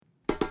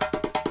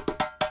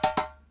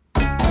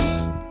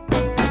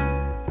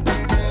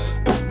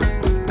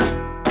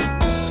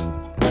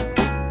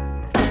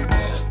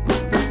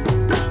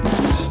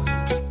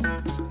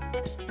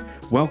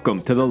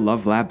Welcome to the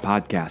Love Lab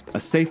Podcast, a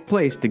safe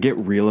place to get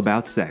real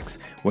about sex.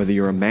 Whether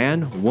you're a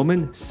man,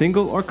 woman,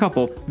 single, or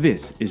couple,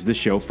 this is the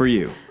show for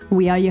you.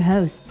 We are your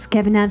hosts,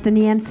 Kevin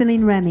Anthony and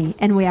Celine Remy,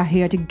 and we are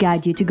here to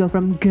guide you to go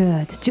from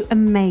good to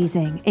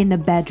amazing in the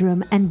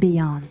bedroom and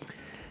beyond.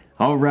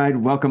 All right,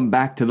 welcome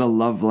back to the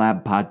Love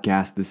Lab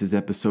Podcast. This is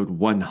episode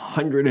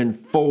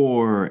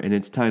 104, and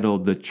it's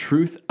titled The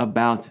Truth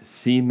About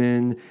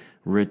Semen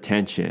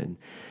Retention.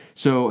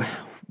 So,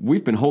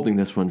 we've been holding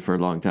this one for a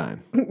long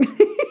time.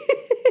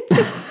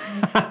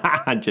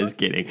 Just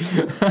kidding.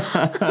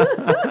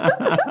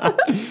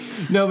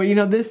 No, but you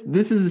know, this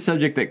is a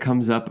subject that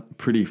comes up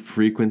pretty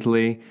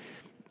frequently.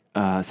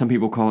 Some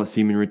people call it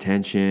semen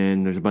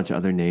retention. There's a bunch of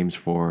other names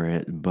for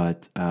it,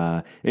 but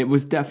it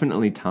was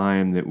definitely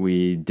time that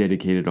we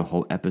dedicated a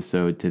whole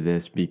episode to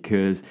this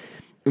because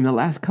in the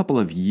last couple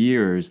of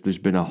years, there's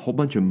been a whole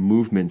bunch of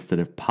movements that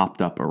have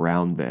popped up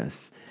around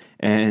this.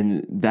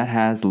 And that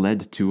has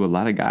led to a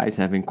lot of guys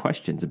having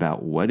questions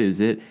about what is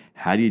it?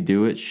 How do you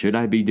do it? Should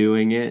I be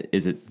doing it?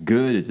 Is it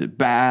good? Is it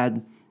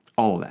bad?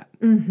 All of that.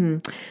 Mm-hmm.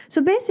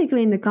 So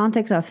basically, in the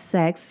context of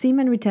sex,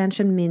 semen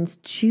retention means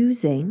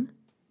choosing,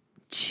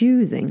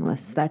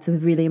 that's a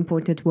really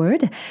important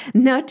word,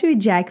 not to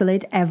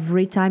ejaculate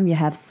every time you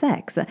have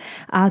sex,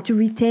 to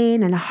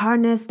retain and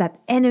harness that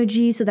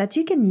energy so that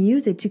you can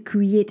use it to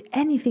create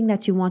anything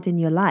that you want in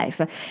your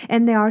life.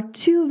 And there are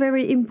two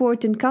very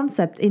important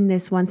concepts in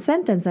this one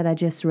sentence that I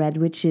just read,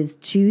 which is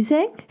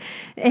choosing,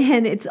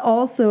 and it's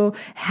also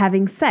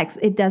having sex.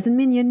 It doesn't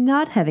mean you're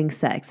not having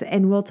sex,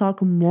 and we'll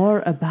talk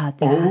more about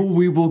that. Oh,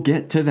 we will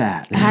get to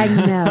that. I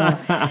know.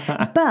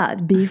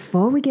 But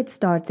before we get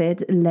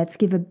started, let's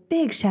give a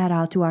big shout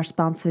out to our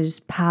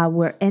sponsors,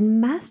 Power and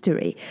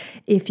Mastery.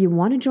 If you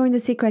want to join the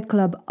secret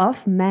club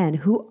of men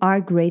who are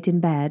great in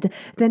bed,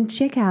 then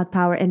check out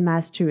Power and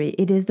Mastery.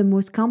 It is the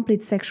most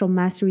complete sexual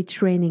mastery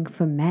training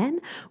for men,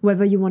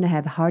 whether you want to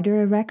have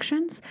harder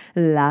erections,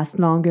 last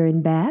longer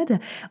in bed,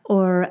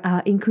 or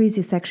increase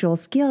your sexual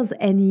skills,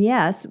 and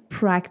yes,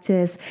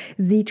 practice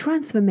the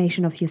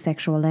transformation of your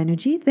sexual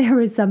energy.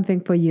 There is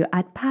something for you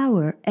at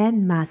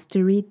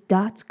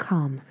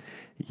powerandmastery.com.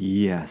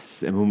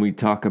 Yes, and when we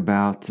talk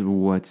about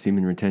what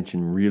semen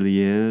retention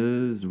really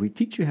is, we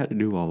teach you how to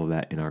do all of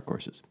that in our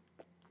courses.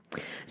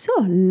 So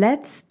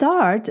let's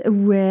start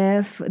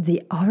with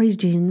the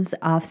origins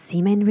of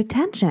semen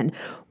retention.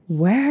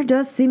 Where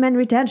does semen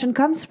retention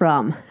comes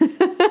from?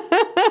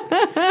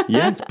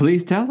 Yes,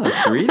 please tell us.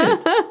 Read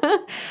it.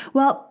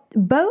 Well,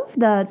 both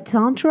the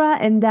Tantra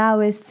and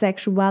Taoist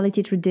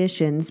sexuality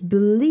traditions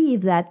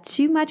believe that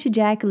too much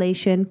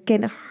ejaculation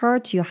can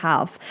hurt your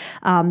health,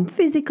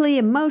 physically,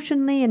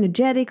 emotionally,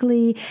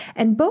 energetically.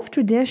 And both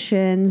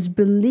traditions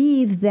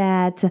believe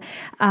that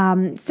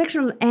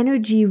sexual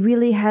energy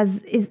really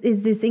is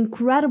this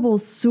incredible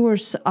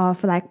source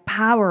of like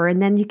power,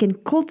 and then you can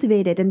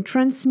cultivate it and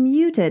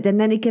transmute it, and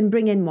then it can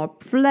bring in more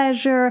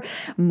pleasure,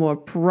 more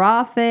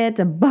profit,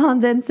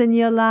 abundance in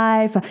your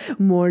life,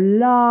 more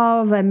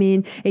love. I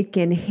mean, it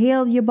can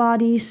heal your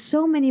body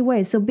so many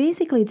ways. So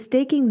basically, it's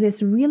taking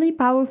this really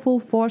powerful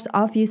force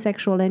of your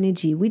sexual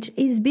energy, which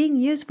is being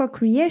used for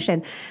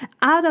creation.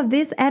 Out of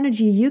this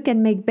energy, you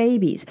can make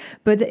babies,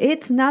 but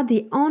it's not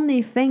the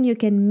only thing you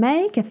can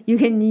make. You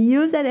can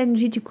use that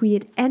energy to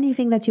create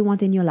anything that you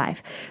want in your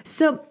life.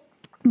 So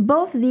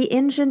both the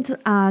ancient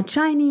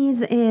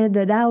Chinese,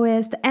 the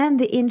Taoist, and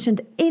the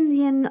ancient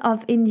Indian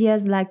of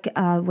India's, like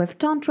with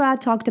Tantra,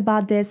 talked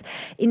about this.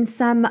 In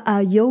some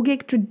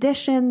yogic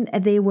tradition,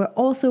 they were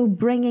also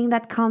bringing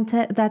that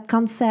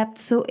concept.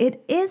 So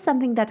it is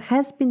something that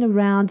has been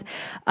around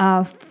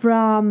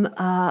from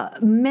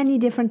many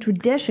different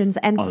traditions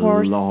and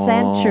for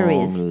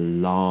centuries.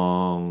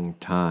 Long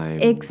time.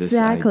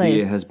 Exactly. This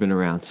idea has been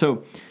around.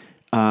 So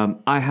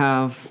I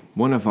have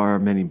one of our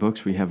many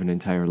books. We have an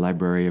entire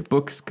library of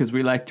books because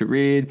we like to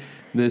read.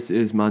 This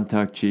is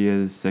Mantak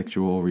Chia's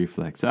Sexual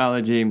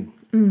Reflexology.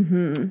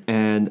 Mm-hmm.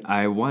 And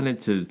I wanted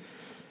to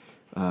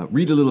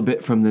read a little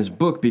bit from this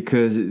book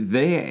because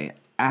they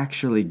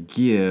actually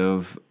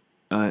give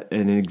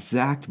an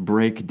exact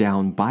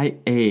breakdown by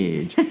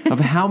age of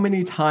how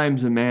many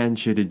times a man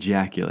should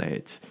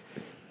ejaculate.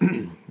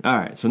 All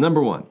right, so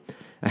number one,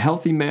 a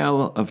healthy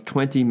male of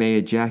 20 may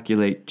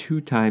ejaculate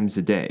 2 times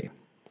a day.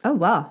 Oh,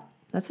 wow.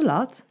 That's a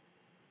lot.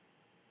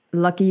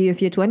 Lucky you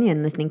if you're 20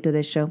 and listening to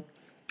this show.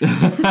 A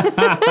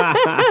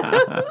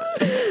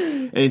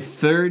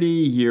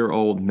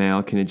 30-year-old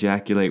male can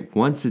ejaculate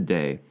once a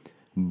day,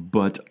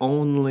 but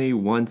only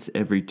once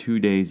every 2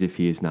 days if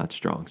he is not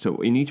strong. So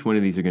in each one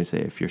of these, they're going to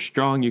say, if you're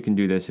strong, you can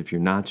do this. If you're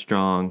not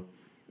strong,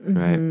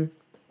 right?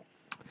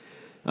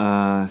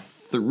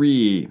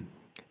 3,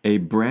 a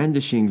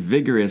brandishing,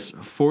 vigorous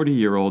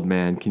 40-year-old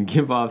man can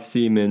give off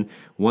semen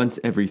once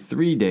every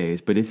 3 days,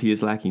 but if he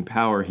is lacking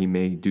power, he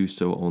may do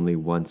so only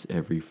once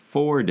every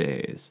 4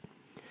 days.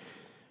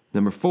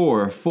 Number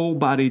 4, a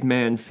full-bodied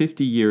man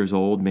 50 years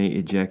old may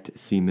eject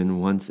semen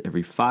once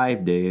every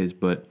 5 days,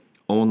 but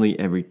only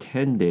every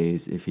 10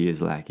 days if he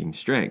is lacking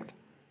strength.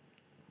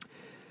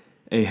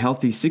 A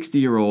healthy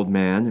 60-year-old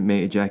man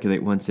may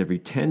ejaculate once every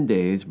 10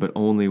 days, but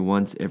only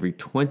once every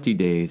 20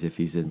 days if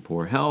he's in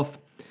poor health.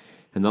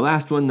 And the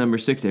last one, number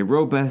 6, a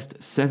robust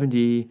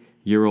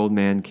 70-year-old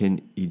man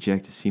can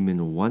eject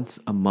semen once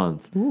a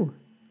month. Ooh.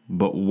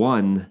 But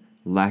one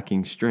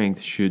lacking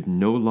strength should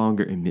no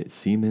longer emit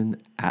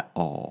semen at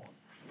all.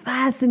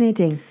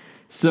 Fascinating.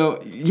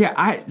 So, yeah,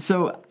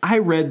 I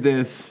read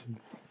this.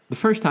 The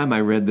first time I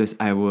read this,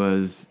 I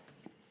was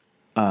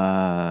in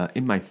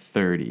my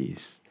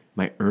 30s.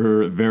 My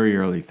very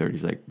early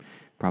 30s, like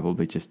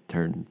probably just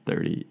turned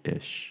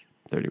 30-ish,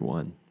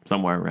 31,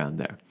 somewhere around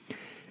there.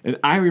 And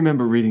I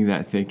remember reading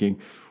that thinking,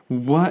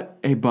 what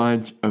a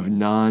bunch of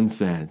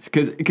nonsense.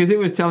 Because it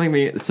was telling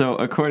me, so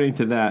according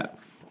to that,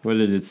 what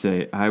did it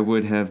say? I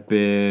would have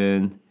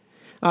been,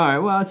 all right,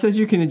 well, it says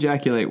you can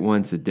ejaculate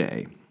once a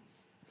day.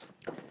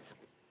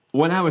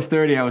 When I was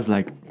 30, I was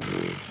like,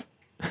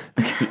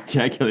 I can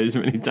ejaculate as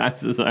many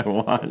times as I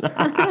want.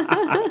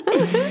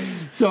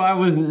 So I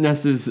wasn't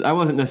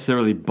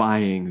necessarily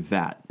buying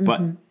that.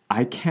 But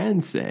I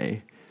can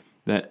say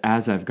that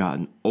as I've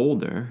gotten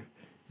older,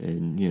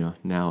 and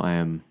now I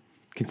am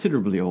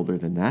considerably older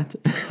than that.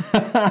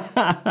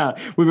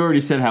 We've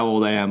already said how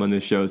old I am on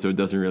this show, so it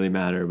doesn't really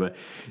matter. But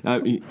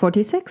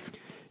 46?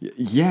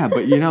 Yeah,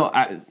 but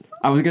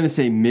I was going to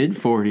say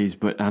mid-40s,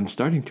 but I'm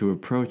starting to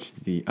approach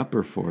the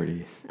upper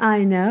 40s.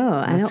 I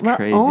know. That's Well,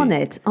 crazy.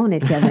 own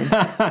it, Kevin.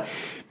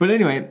 But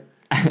anyway,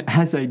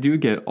 as I do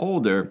get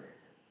older,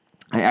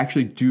 I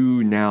actually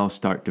do now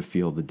start to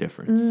feel the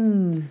difference,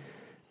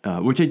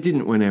 which I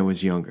didn't when I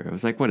was younger. I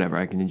was like, whatever,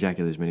 I can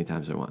ejaculate as many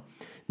times as I want.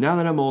 Now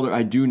that I'm older,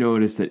 I do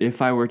notice that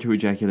if I were to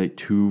ejaculate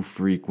too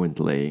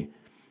frequently,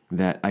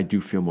 that I do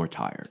feel more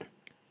tired.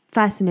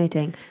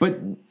 Fascinating.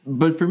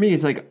 But for me,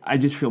 it's like I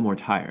just feel more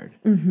tired.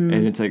 And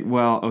it's like,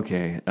 well,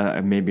 okay,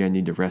 maybe I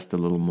need to rest a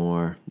little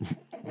more,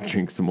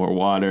 drink some more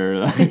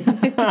water.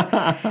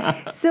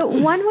 So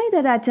one way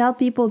that I tell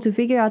people to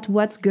figure out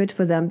what's good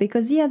for them,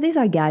 because these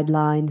are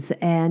guidelines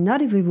and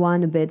not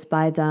everyone abides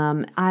by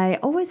them. I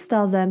always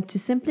tell them to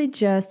simply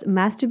just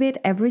masturbate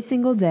every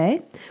single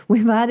day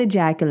without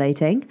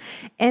ejaculating,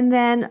 and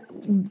then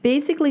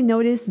basically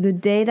notice the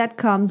day that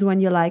comes when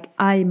you're like,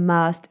 I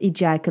must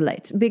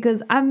ejaculate.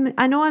 Because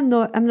I know I'm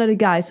not a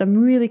guy, so I'm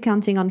really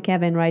counting on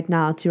Kevin right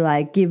now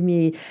to give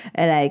me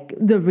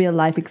the real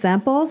life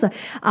examples.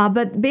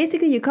 But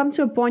basically you come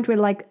to a point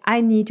where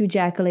I need to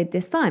ejaculate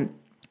this time.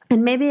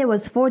 And maybe it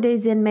was 4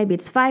 days in, maybe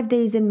it's 5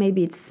 days in,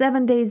 maybe it's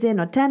 7 days in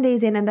or 10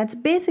 days in. And that's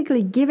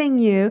basically giving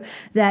you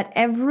that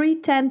every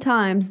 10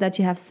 times that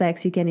you have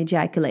sex, you can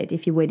ejaculate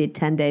if you waited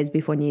 10 days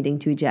before needing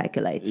to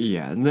ejaculate.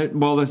 Yeah. And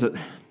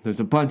there's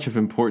a bunch of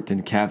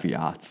important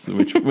caveats,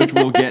 which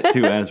we'll get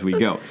to as we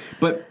go.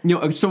 But,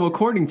 so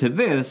according to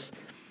this,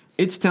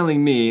 it's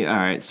telling me, all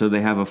right, so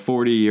they have a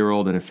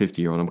 40-year-old and a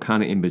 50-year-old. I'm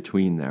kind of in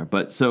between there.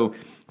 But so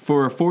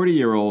for a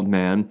 40-year-old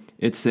man,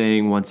 it's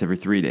saying once every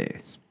 3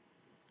 days.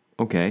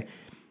 Okay.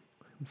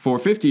 For a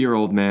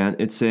 50-year-old man,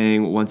 it's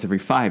saying once every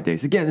 5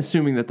 days. Again,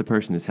 assuming that the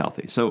person is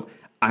healthy. So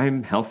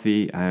I'm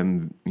healthy.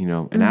 I'm,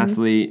 an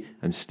athlete.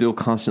 I'm still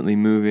constantly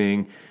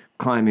moving,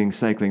 climbing,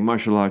 cycling,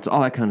 martial arts,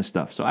 all that kind of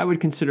stuff. So I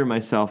would consider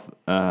myself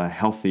a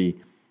healthy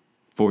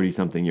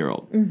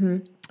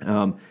 40-something-year-old.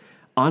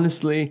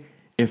 Honestly,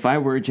 if I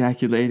were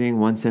ejaculating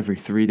once every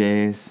 3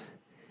 days,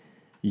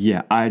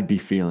 yeah, I'd be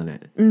feeling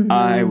it.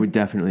 I would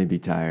definitely be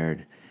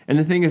tired. And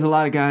the thing is, a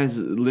lot of guys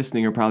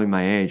listening are probably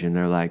my age, and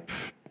they're like,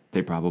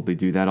 they probably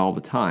do that all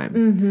the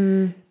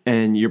time.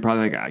 And you're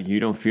probably like,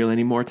 you don't feel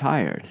any more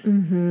tired.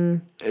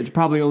 It's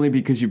probably only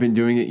because you've been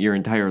doing it your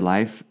entire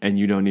life, and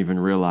you don't even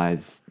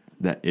realize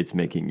that it's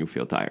making you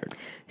feel tired.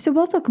 So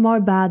we'll talk more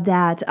about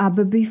that.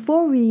 But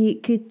before we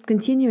keep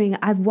continuing,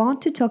 I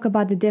want to talk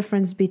about the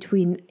difference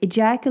between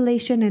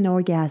ejaculation and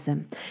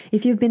orgasm.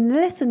 If you've been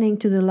listening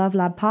to the Love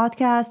Lab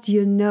podcast,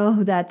 you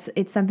know that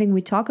it's something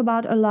we talk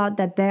about a lot,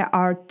 that there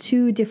are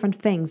two different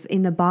things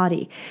in the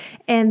body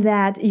and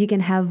that you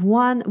can have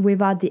one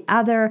without the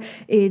other.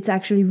 It's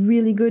actually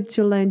really good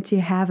to learn to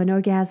have an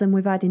orgasm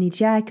without an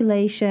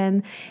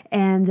ejaculation,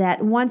 and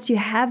that once you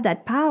have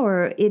that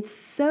power, it's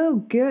so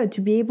good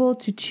to be able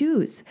to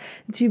choose,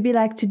 to be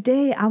like,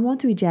 today I want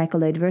to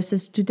ejaculate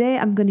versus today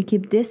I'm going to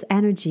keep this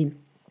energy.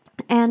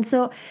 And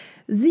so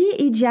the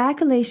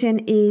ejaculation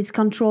is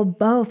controlled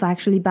both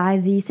actually by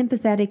the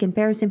sympathetic and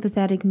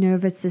parasympathetic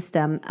nervous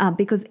system,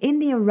 because in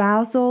the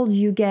arousal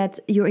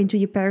you're into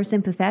your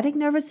parasympathetic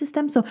nervous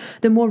system. So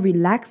the more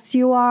relaxed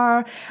you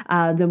are,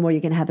 the more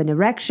you can have an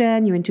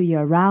erection. You're into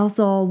your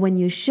arousal. When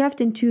you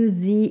shift into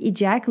the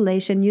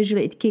ejaculation,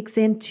 usually it kicks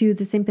into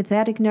the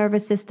sympathetic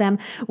nervous system,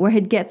 where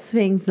it gets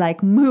things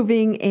like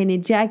moving and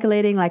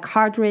ejaculating, like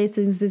heart rate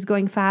is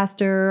going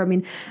faster. I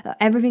mean,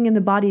 everything in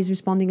the body is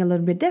responding a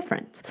little bit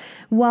different.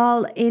 While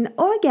Well, an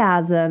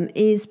orgasm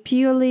is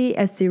purely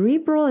a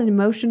cerebral and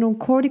emotional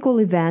cortical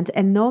event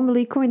and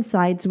normally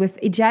coincides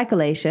with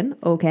ejaculation,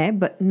 okay?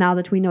 But now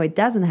that we know it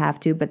doesn't have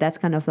to, but that's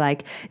kind of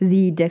like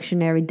the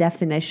dictionary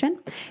definition.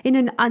 In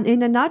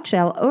a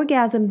nutshell,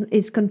 orgasm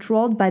is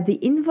controlled by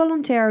the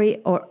involuntary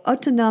or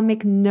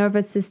autonomic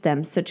nervous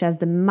system, such as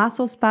the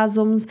muscle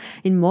spasms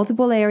in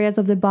multiple areas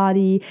of the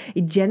body,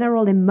 a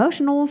general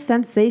emotional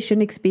sensation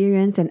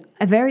experience, and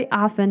very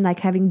often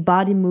like having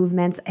body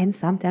movements and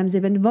sometimes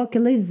even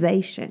vocalizations.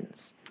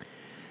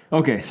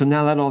 Okay, so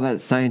now that all that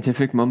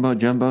scientific mumbo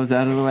jumbo is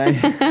out of the way,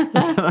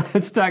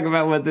 let's talk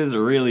about what this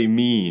really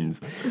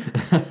means.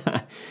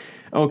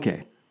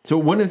 Okay, so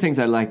one of the things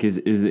I like is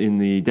in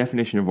the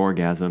definition of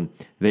orgasm,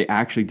 they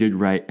actually did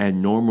write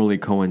 "and normally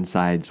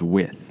coincides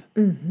with."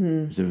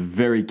 Mm-hmm. There's a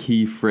very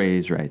key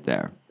phrase right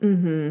there.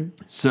 Mm-hmm.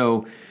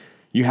 So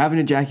you have an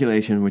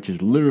ejaculation, which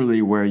is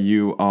literally where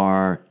you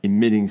are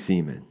emitting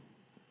semen.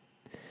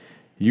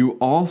 You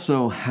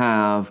also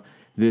have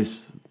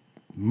this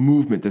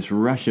movement, this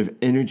rush of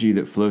energy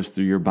that flows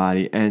through your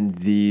body and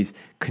these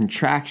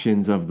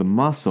contractions of the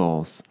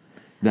muscles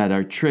that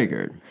are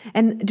triggered.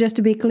 And just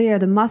to be clear,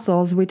 the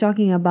muscles, we're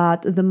talking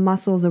about the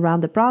muscles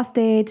around the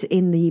prostate,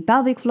 in the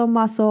pelvic floor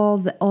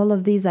muscles, all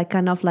of these are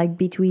kind of like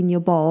between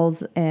your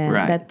balls and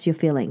that you're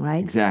feeling, right?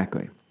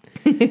 Exactly.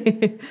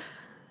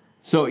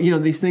 So,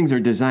 these things are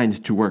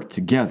designed to work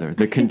together.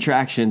 The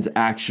contractions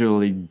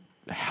actually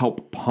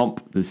help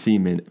pump the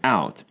semen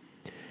out.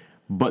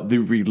 But the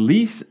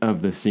release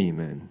of the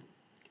semen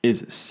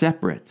is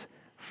separate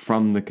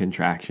from the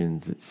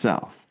contractions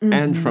itself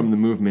and from the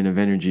movement of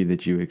energy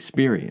that you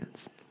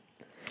experience.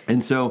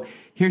 And so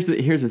here's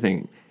the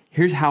thing.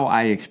 Here's how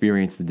I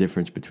experience the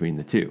difference between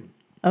the two.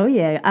 Oh,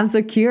 yeah. I'm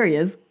so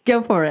curious.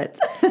 Go for it.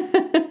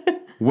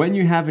 When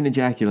you have an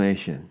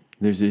ejaculation,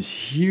 there's this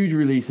huge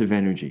release of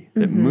energy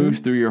that moves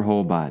through your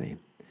whole body.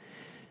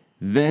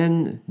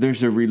 Then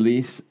there's a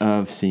release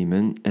of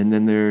semen, and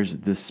then there's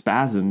the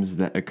spasms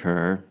that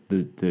occur,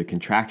 the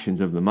contractions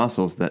of the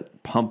muscles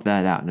that pump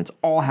that out, and it's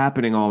all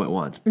happening all at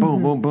once.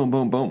 Boom, boom, boom,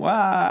 boom, boom,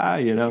 wah,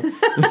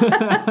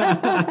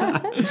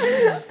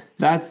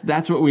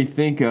 That's what we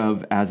think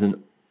of as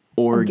an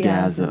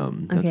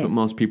orgasm. That's what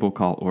most people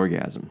call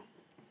orgasm.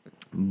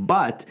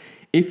 But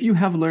if you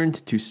have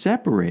learned to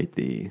separate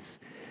these,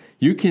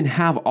 you can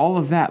have all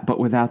of that, but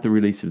without the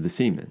release of the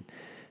semen.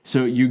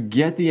 So you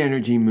get the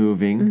energy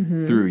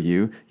moving through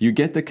you. You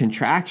get the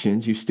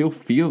contractions. You still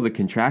feel the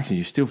contractions.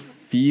 You still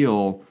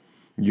feel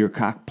your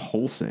cock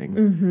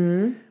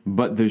pulsing.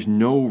 But there's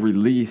no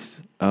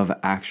release of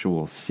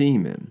actual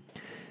semen.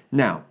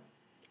 Now,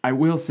 I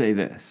will say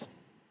this.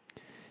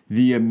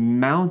 The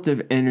amount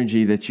of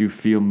energy that you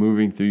feel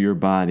moving through your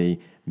body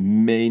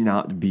may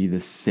not be the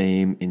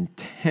same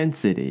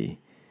intensity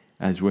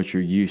as what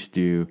you're used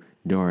to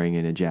during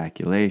an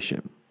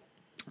ejaculation.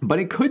 But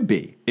it could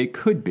be. It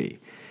could be.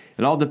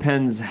 It all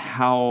depends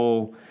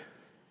how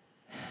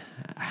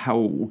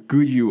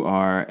good you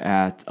are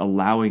at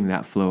allowing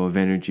that flow of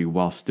energy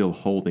while still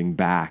holding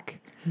back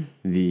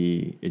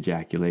the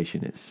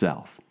ejaculation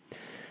itself.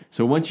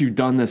 So once you've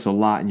done this a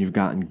lot and you've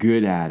gotten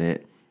good at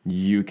it,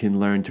 you can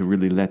learn to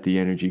really let the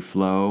energy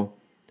flow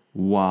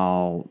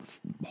while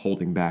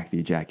holding back the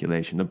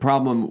ejaculation. The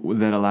problem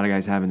that a lot of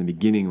guys have in the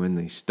beginning when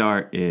they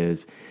start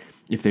is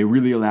if they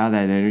really allow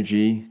that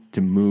energy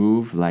to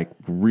move, like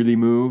really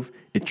move,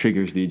 it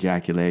triggers the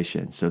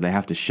ejaculation. So they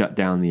have to shut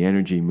down the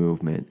energy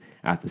movement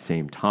at the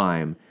same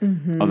time.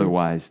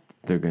 Otherwise,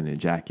 they're going to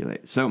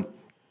ejaculate. So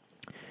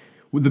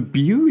with the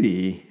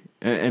beauty,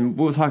 and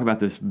we'll talk about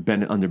this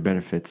under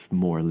benefits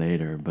more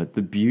later, but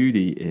the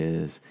beauty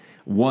is,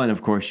 one,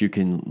 of course, you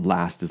can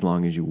last as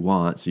long as you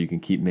want, so you can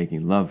keep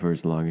making love for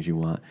as long as you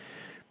want,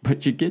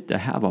 but you get to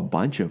have a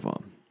bunch of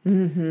them.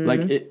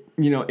 Like it,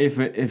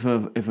 if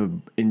a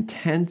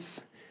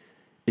intense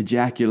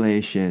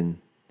ejaculation,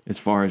 as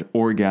far as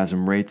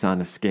orgasm rates on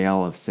a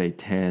scale of say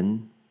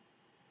 10,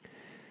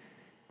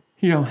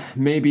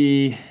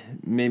 maybe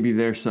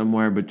they're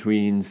somewhere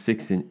between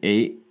 6 and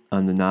 8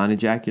 on the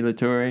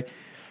non-ejaculatory,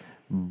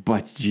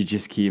 but you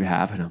just keep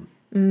having them.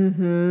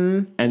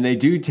 And they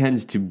do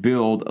tend to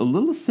build a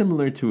little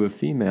similar to a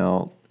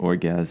female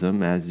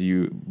orgasm. As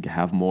you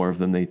have more of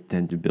them, they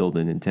tend to build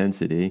in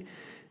intensity.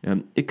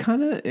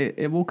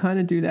 It will kind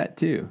of do that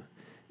too.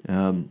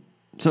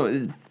 So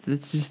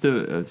it's just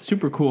a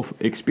super cool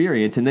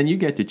experience. And then you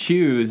get to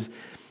choose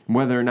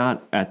whether or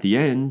not at the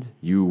end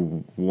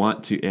you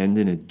want to end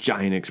in a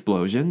giant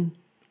explosion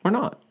or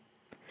not.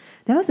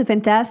 That was a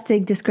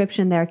fantastic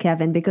description there,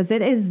 Kevin, because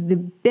it is the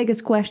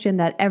biggest question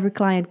that every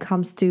client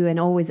comes to and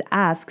always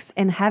asks.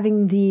 And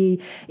having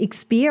the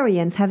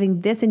experience,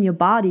 having this in your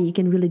body, you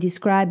can really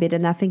describe it.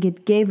 And I think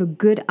it gave a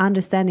good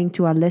understanding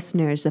to our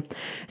listeners.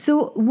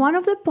 So one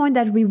of the points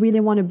that we really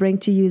want to bring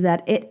to you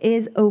that it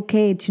is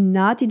okay to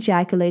not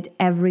ejaculate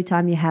every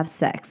time you have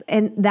sex.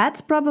 And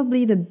that's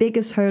probably the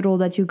biggest hurdle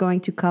that you're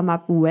going to come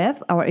up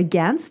with or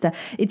against.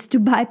 It's to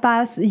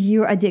bypass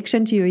your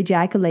addiction to your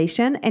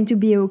ejaculation and to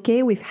be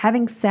okay with having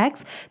having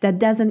sex that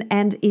doesn't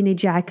end in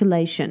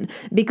ejaculation,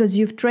 because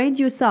you've trained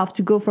yourself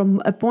to go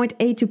from a point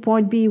A to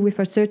point B with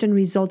a certain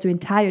result your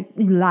entire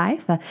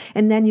life,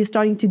 and then you're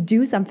starting to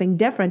do something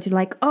different. You're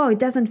like, oh, it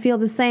doesn't feel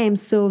the same,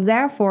 so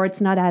therefore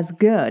it's not as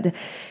good.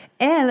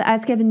 And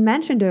as Kevin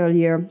mentioned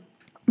earlier,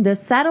 the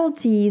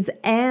subtleties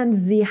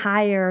and the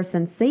higher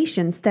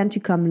sensations tend to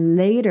come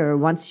later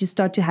once you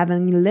start to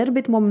having a little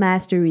bit more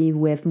mastery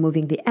with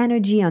moving the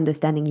energy,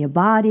 understanding your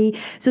body.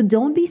 So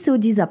don't be so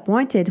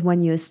disappointed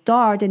when you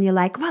start and you're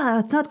like, well,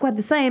 it's not quite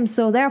the same,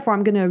 so therefore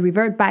I'm going to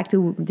revert back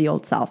to the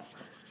old self.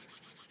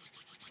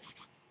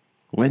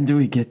 When do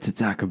we get to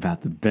talk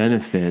about the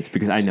benefits?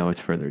 Because I know it's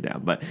further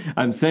down, but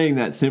I'm saying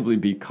that simply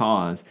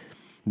because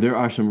there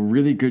are some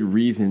really good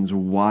reasons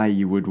why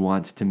you would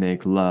want to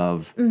make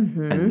love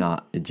and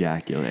not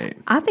ejaculate.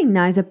 I think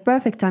now is a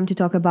perfect time to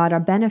talk about our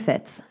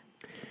benefits.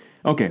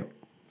 Okay,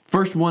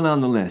 first one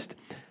on the list.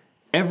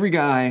 Every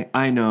guy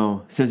I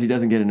know says he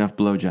doesn't get enough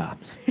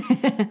blowjobs.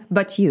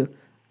 But you.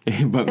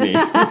 But me.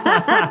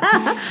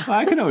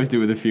 I could always do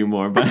with a few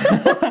more, but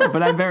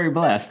but I'm very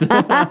blessed.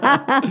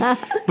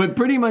 But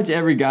pretty much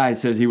every guy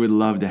says he would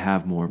love to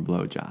have more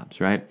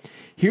blowjobs, right?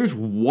 Here's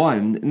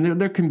one, and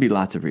there can be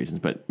lots of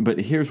reasons, but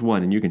here's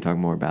one, and you can talk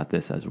more about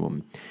this as a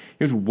woman.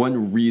 Here's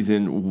one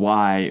reason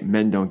why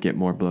men don't get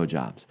more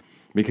blowjobs.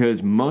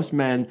 Because most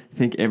men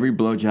think every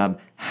blowjob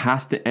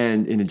has to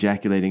end in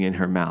ejaculating in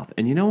her mouth.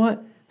 And you know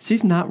what?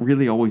 She's not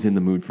really always in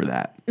the mood for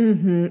that.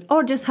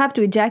 Or just have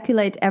to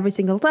ejaculate every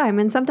single time.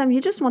 And sometimes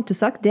you just want to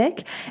suck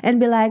dick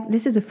and be like,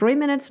 this is a 3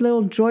 minutes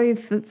little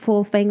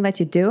joyful thing that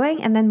you're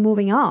doing, and then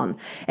moving on.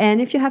 And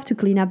if you have to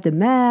clean up the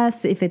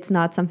mess, if it's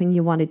not something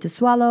you wanted to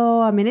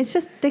swallow, I mean, it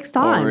just takes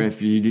time. Or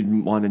if you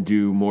didn't want to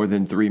do more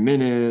than 3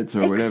 minutes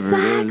or whatever it is.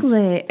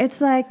 Exactly.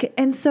 It's like,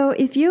 and so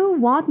if you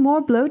want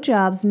more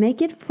blowjobs,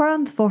 make it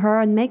fun for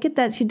her and make it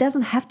that she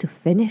doesn't have to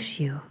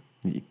finish you.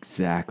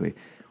 Exactly.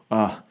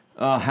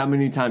 How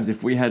many times,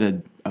 if we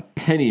had a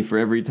penny for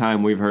every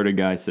time we've heard a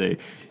guy say,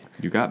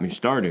 you got me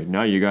started,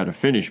 now you got to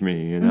finish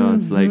me, you know?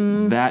 It's like,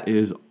 that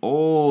is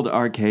old,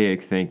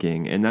 archaic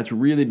thinking, and that's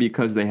really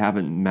because they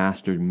haven't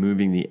mastered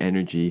moving the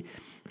energy,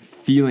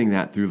 feeling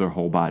that through their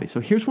whole body.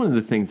 So here's one of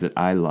the things that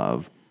I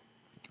love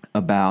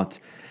about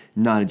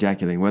not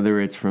ejaculating,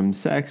 whether it's from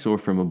sex or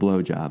from a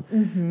blowjob.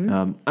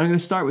 I'm going to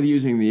start with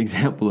using the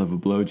example of a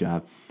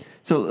blowjob.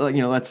 So,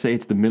 let's say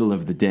it's the middle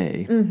of the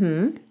day,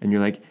 and you're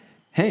like,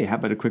 hey, how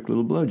about a quick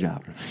little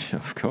blowjob?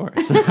 Of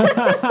course.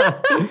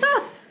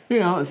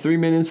 It's 3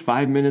 minutes,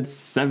 5 minutes,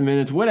 7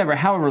 minutes, whatever,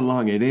 however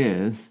long it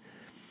is.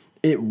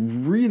 It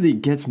really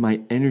gets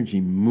my energy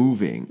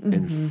moving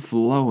and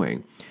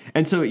flowing.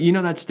 And so,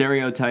 that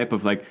stereotype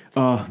of like,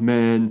 oh,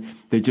 man,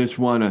 they just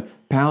want to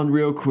pound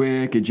real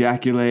quick,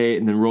 ejaculate,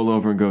 and then roll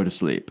over and go to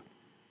sleep.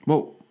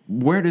 Well,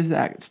 where does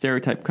that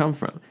stereotype come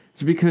from?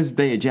 It's because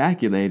they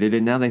ejaculated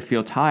and now they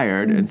feel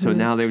tired, and so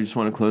now they just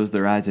want to close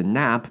their eyes and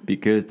nap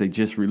because they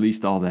just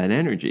released all that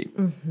energy.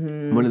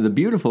 One of the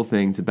beautiful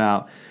things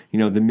about,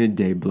 the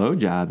midday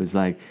blowjob is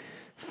like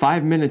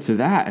 5 minutes of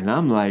that, and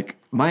I'm like,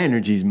 my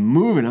energy's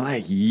moving. I'm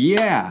like,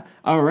 yeah,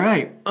 all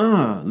right,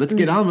 let's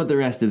get on with the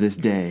rest of this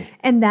day.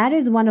 And that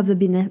is one of the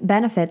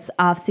benefits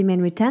of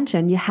semen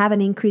retention. You have an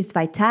increased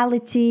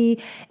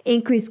vitality,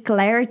 increased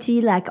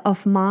clarity, like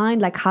of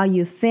mind, like how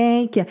you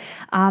think.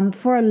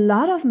 For a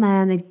lot of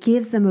men, it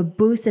gives them a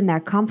boost in their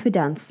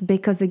confidence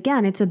because,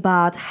 again, it's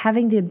about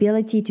having the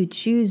ability to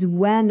choose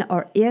when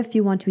or if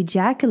you want to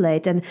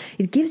ejaculate. And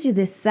it gives you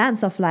this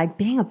sense of like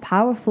being a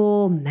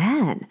powerful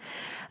man.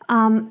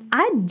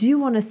 I do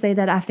want to say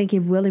that I think it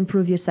will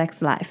improve your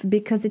sex life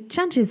because it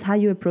changes how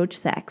you approach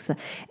sex.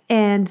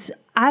 And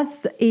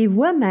as a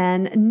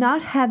woman,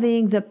 not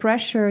having the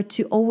pressure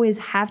to always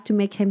have to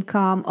make him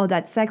come or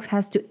that sex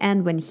has to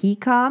end when he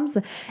comes,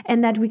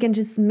 and that we can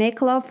just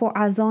make love for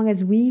as long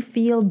as we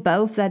feel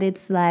both that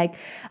it's like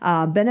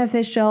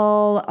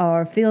beneficial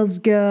or feels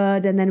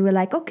good. And then we're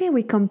like, okay,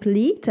 we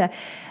complete.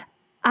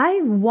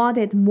 I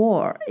wanted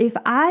more. If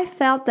I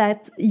felt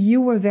that you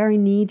were very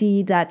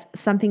needy, that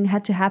something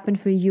had to happen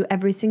for you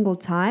every single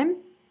time,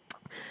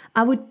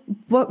 I would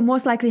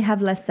most likely have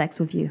less sex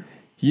with you.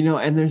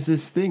 And there's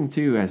this thing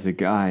too as a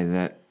guy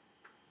that,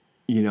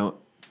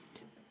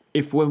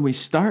 if when we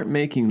start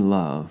making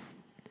love,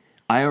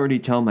 I already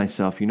tell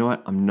myself, you know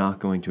what, I'm not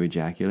going to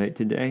ejaculate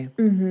today.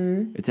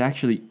 It's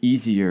actually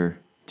easier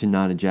to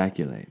not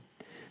ejaculate.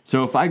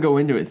 So if I go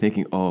into it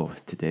thinking, oh,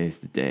 today's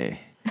the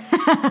day,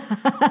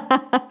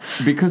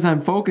 because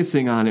I'm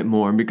focusing on it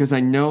more, and because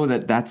I know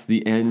that that's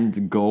the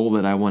end goal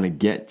that I want to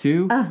get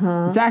to,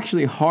 it's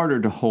actually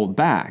harder to hold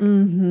back.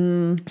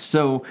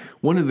 So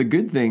one of the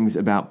good things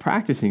about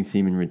practicing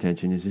semen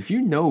retention is if you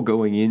know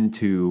going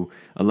into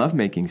a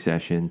lovemaking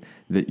session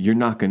that you're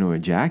not going to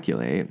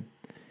ejaculate,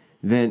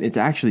 then it's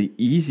actually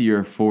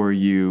easier for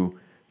you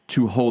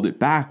to hold it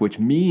back, which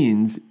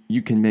means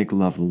you can make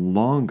love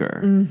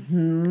longer.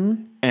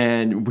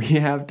 And we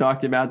have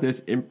talked about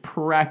this in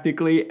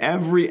practically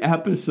every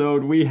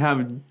episode we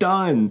have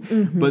done.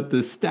 But the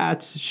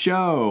stats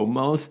show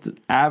most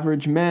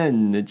average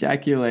men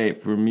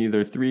ejaculate from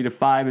either 3 to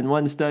 5 in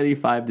one study,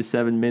 5 to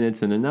 7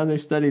 minutes in another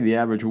study. The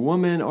average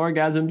woman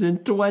orgasms in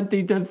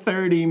 20 to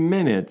 30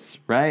 minutes,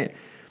 right?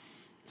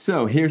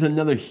 So here's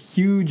another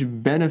huge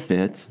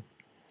benefit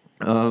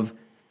of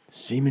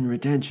semen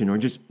retention, or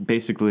just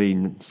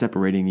basically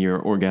separating your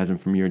orgasm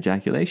from your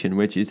ejaculation,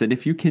 which is that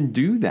if you can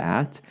do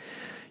that,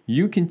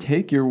 you can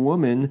take your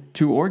woman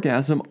to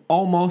orgasm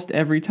almost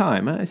every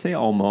time. I say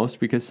almost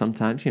because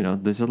sometimes,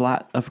 there's a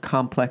lot of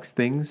complex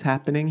things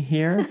happening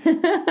here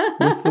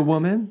with the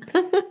woman.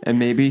 And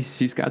maybe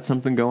she's got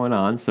something going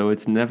on. So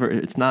it's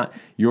not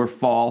your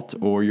fault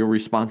or your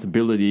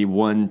responsibility,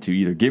 one, to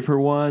either give her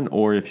one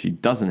or if she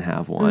doesn't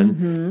have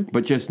one.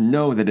 But just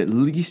know that at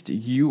least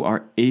you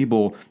are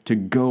able to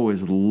go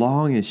as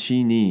long as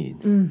she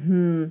needs.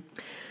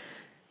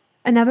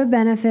 Another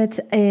benefit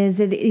is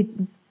it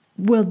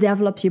will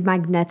develop your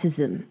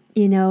magnetism.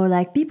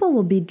 People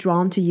will be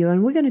drawn to you,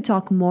 and we're going to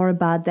talk more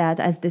about that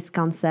as this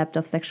concept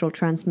of sexual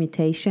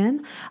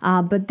transmutation.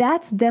 But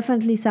that's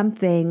definitely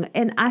something,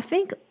 and I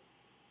think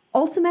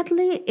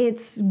ultimately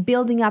it's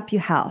building up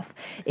your health.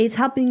 It's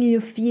helping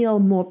you feel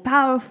more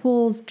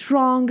powerful,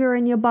 stronger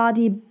in your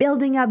body,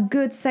 building up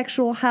good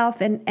sexual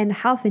health and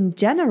health in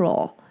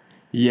general.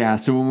 Yeah,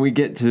 so when we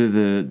get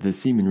to the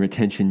semen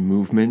retention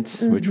movement,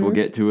 which we'll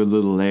get to a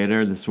little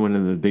later, this is one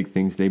of the big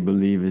things they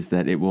believe is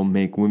that it will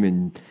make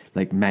women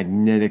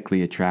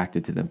magnetically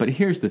attracted to them. But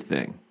here's the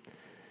thing.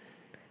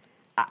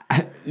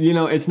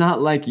 It's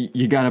not like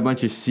you got a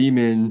bunch of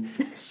semen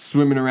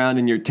swimming around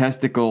in your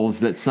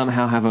testicles that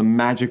somehow have a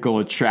magical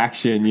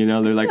attraction,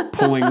 they're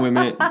pulling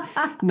women.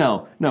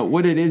 No,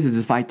 what it is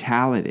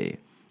vitality.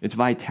 It's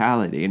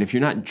vitality. And if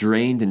you're not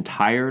drained and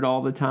tired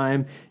all the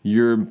time,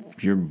 you're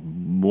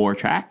more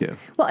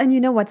attractive. Well,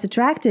 and what's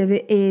attractive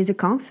is a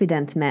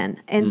confident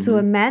man. And so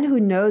a man who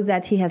knows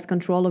that he has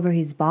control over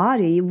his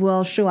body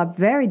will show up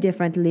very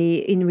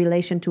differently in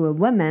relation to a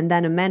woman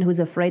than a man who's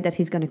afraid that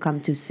he's going to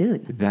come too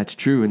soon. That's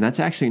true. And that's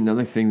actually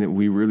another thing that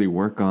we really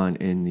work on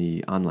in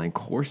the online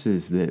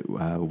courses that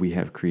we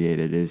have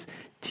created is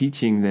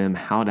teaching them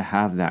how to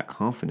have that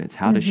confidence,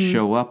 how to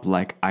show up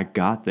like, I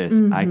got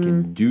this, I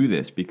can do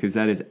this, because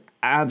that is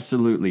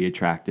absolutely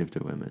attractive to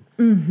women.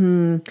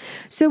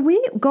 So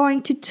we're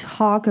going to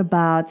talk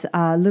about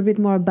a little bit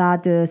more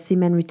about the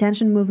semen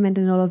retention movement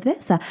and all of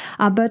this.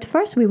 But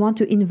first, we want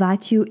to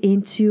invite you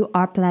into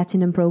our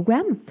Platinum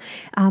program.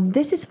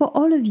 This is for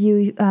all of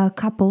you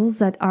couples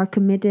that are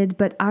committed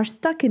but are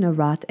stuck in a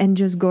rut and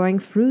just going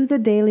through the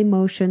daily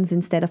motions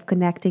instead of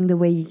connecting the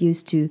way you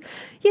used to.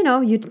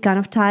 You're kind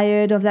of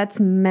tired of that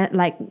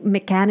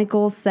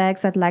mechanical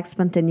sex that lacks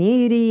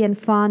spontaneity and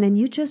fun, and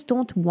you just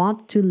don't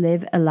want to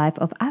live a life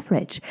of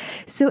average.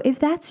 So if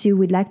that's you,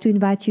 we'd like to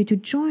invite you to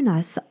join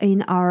us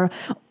in our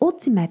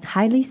ultimate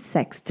highly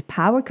sexed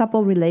power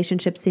couple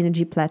relationship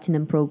synergy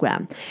platinum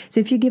program. So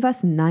if you give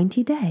us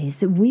 90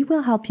 days, we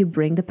will help you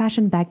bring the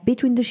passion back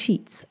between the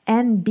sheets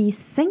and be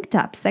synced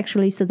up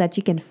sexually so that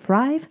you can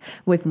thrive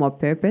with more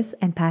purpose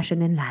and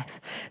passion in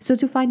life. So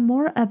to find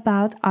more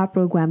about our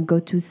program, go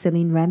to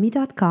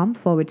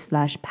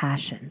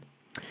CelineRemy.com/passion.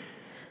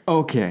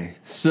 Okay,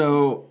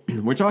 so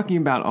we're talking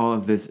about all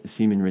of this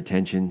semen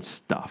retention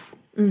stuff.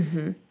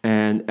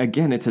 And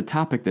again, it's a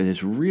topic that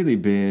has really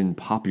been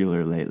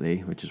popular lately,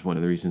 which is one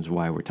of the reasons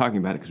why we're talking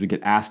about it, because we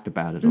get asked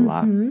about it a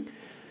lot.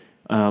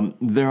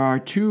 There are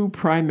two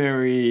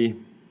primary,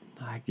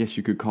 I guess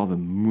you could call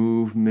them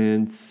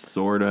movements,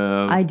 sort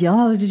of.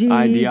 Ideologies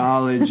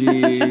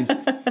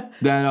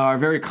that are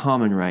very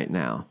common right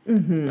now.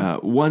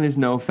 One is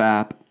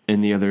NoFap,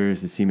 and the other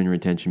is the semen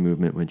retention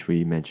movement, which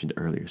we mentioned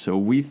earlier. So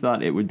we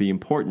thought it would be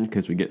important,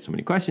 because we get so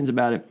many questions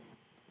about it,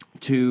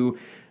 to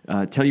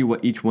tell you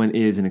what each one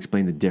is and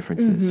explain the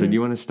differences. So do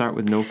you want to start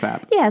with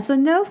NoFap? Yeah, so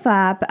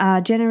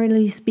NoFap,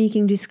 generally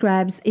speaking,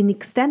 describes an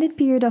extended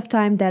period of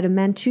time that a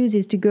man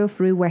chooses to go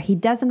through where he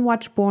doesn't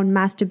watch porn,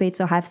 masturbates,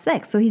 or have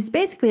sex. So he's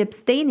basically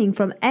abstaining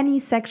from any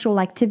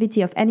sexual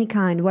activity of any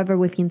kind, whether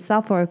with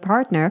himself or a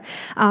partner,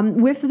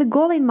 with the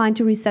goal in mind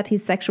to reset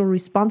his sexual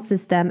response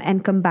system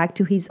and come back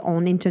to his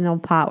own internal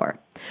power.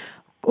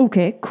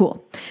 Okay,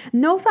 cool.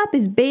 NoFap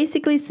is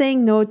basically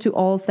saying no to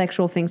all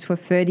sexual things for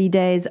 30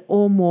 days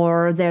or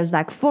more. There's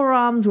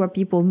forums where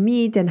people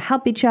meet and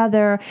help each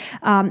other.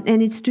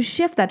 And it's to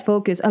shift that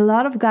focus. A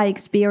lot of guys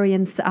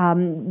experience,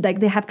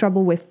 they have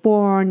trouble with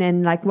porn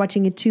and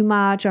watching it too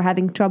much or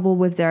having trouble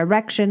with their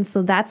erection.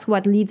 So that's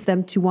what leads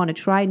them to want to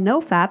try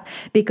NoFap,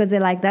 because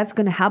they're that's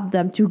going to help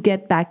them to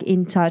get back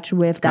in touch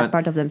with that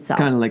part of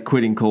themselves. It's kind of like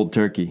quitting cold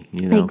turkey,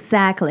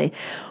 Exactly.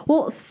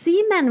 Well,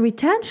 semen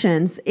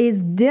retentions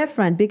is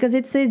different different because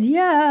it says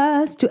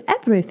yes to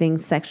everything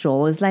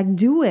sexual. It's like,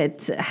 do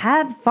it,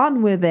 have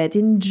fun with it,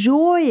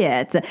 enjoy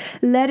it,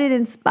 let it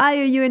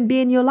inspire you and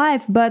be in your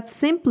life, but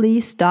simply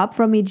stop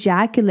from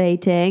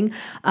ejaculating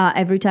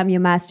every time you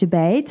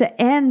masturbate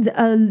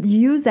and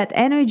use that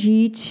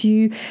energy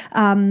to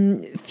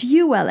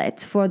fuel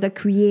it for the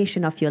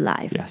creation of your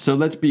life. Yeah, so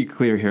let's be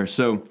clear here.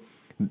 So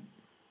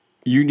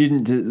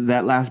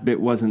that last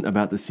bit wasn't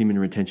about the semen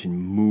retention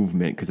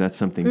movement, because that's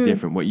something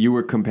different. What you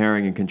were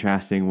comparing and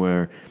contrasting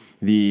were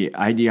the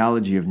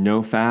ideology of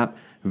NoFap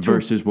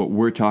versus what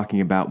we're talking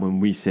about when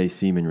we say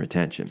semen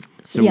retention.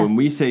 So when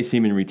we say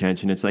semen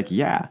retention, it's like,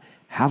 yeah,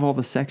 have all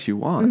the sex you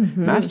want,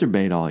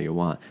 masturbate all you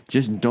want,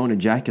 just don't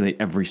ejaculate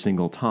every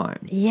single time.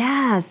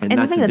 Yes, and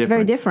I think that's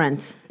very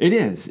different. It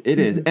is.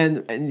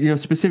 And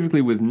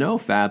specifically with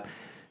NoFap,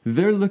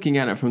 they're looking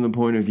at it from the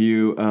point of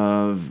view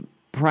of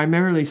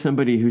primarily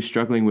somebody who's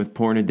struggling with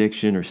porn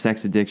addiction or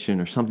sex addiction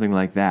or something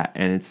like that.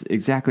 And it's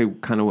exactly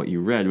kind of what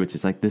you read, which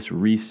is like this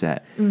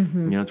reset.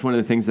 It's one of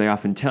the things they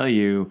often tell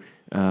you,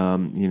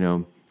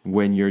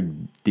 when you're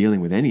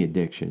dealing with any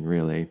addiction,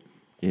 really,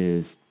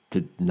 is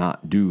to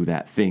not do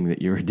that thing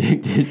that you're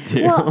addicted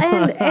to. Well,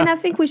 and I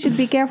think we should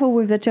be careful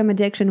with the term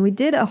addiction. We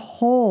did a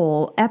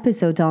whole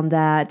episode on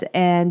that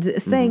and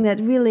saying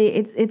that really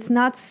it's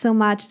not so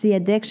much the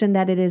addiction,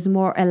 that it is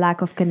more a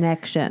lack of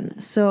connection.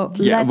 So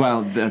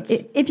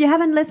if you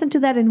haven't listened to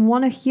that and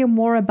want to hear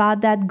more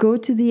about that, go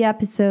to the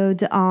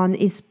episode on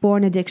Is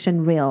Porn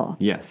Addiction Real?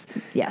 Yes.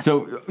 Yes.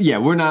 So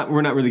we're not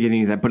really getting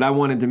into that, but I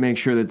wanted to make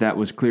sure that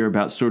was clear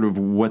about sort of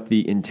what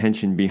the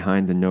intention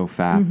behind the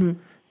NoFap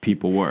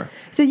people were.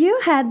 So you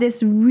had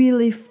this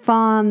really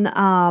fun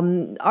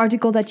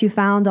article that you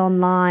found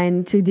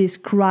online to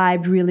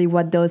describe really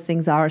what those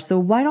things are. So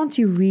why don't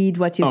you read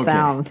what you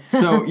found?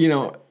 So,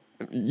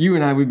 you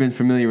and I, we've been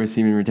familiar with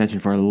semen retention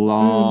for a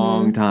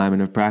long time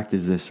and have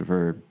practiced this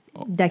for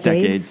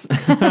decades.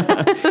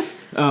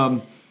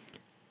 And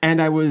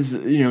I was,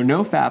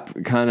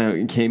 NoFap kind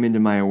of came into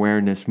my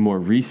awareness more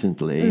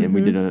recently, and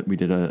we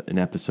did an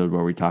episode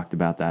where we talked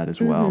about that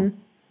as well.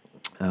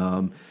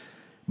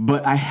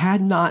 But I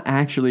had not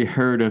actually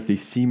heard of the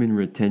semen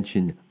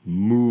retention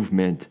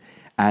movement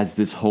as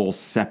this whole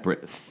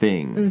separate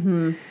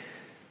thing.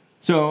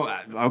 So,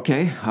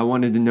 I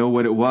wanted to know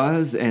what it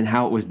was and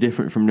how it was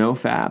different from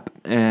NoFap.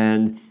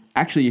 And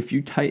actually, if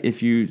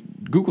you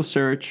Google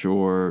search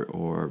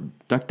or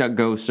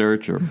DuckDuckGo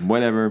search or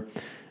whatever,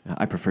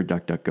 I prefer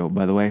DuckDuckGo,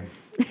 by the way.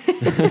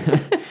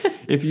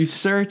 If you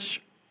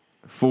search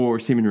for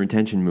semen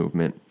retention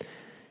movement,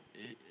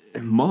 a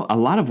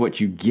lot of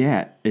what you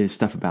get is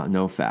stuff about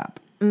NoFap.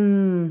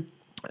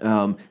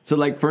 So,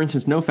 like, for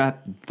instance, NoFap,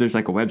 there's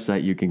like a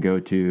website you can go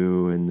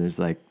to, and there's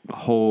like a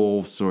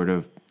whole sort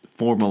of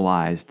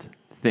formalized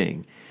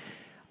thing.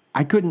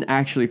 I couldn't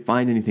actually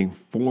find anything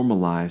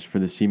formalized for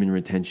the semen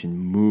retention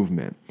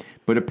movement,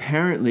 but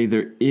apparently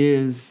there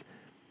is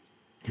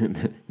a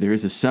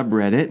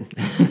subreddit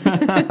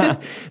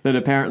that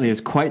apparently is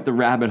quite the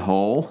rabbit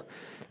hole.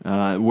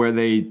 Where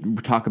they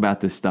talk about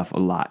this stuff a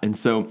lot. And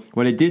so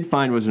what I did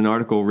find was an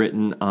article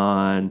written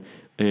on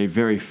a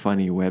very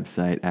funny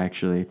website,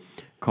 actually,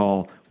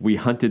 called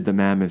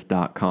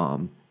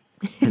WeHuntedTheMammoth.com.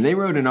 And they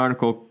wrote an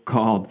article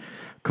called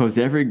 "'Cause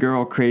Every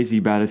Girl Crazy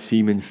About a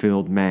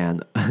Semen-Filled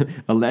Man.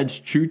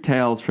 Alleged True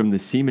Tales from the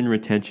Semen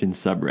Retention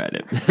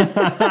Subreddit."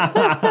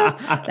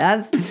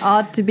 That's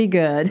ought to be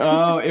good.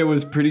 Oh, it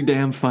was pretty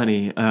damn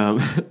funny.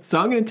 So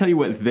I'm going to tell you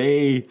what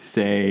they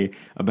say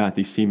about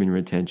the semen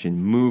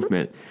retention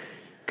movement.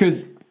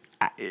 Because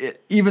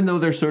even though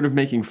they're sort of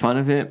making fun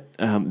of it,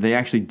 they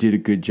actually did a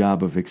good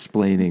job of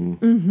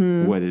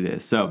explaining what it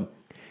is. So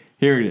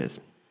here it is.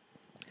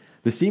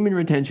 The semen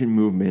retention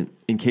movement,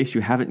 in case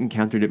you haven't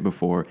encountered it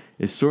before,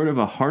 is sort of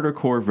a harder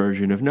core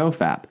version of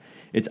NoFap.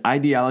 Its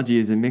ideology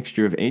is a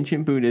mixture of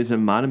ancient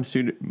Buddhism, modern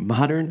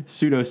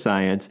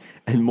pseudoscience,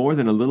 and more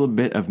than a little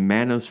bit of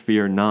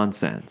manosphere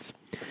nonsense.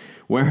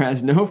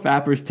 Whereas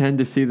NoFappers tend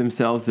to see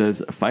themselves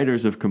as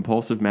fighters of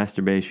compulsive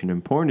masturbation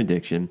and porn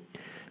addiction,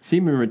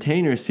 semen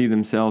retainers see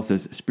themselves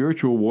as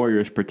spiritual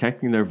warriors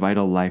protecting their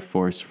vital life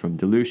force from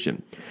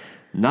dilution.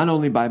 Not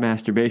only by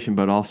masturbation,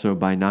 but also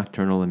by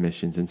nocturnal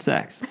emissions and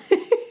sex.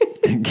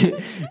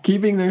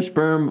 Keeping their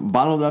sperm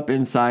bottled up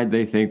inside,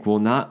 they think, will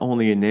not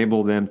only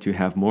enable them to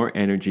have more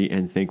energy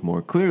and think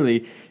more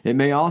clearly, it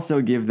may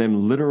also give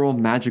them literal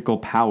magical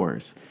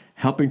powers,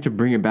 helping to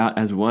bring about,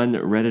 as one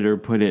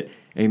Redditor put it,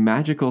 a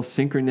magical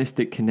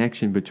synchronistic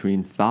connection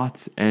between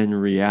thoughts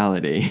and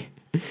reality.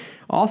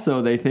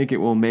 Also, they think it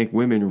will make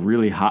women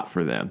really hot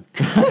for them.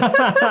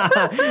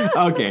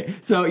 Okay,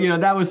 so,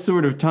 that was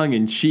sort of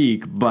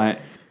tongue-in-cheek, but,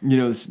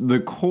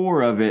 the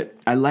core of it,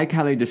 I like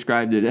how they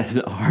described it as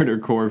a harder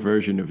core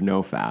version of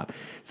NoFap.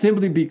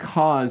 Simply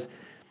because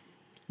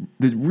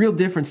the real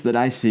difference that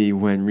I see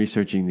when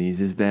researching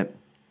these is that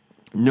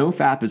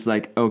NoFap is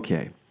like,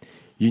 okay,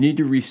 you need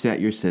to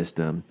reset your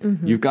system.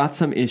 You've got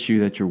some issue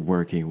that you're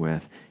working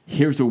with.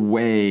 Here's a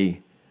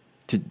way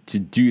to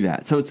do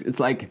that. So it's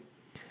like,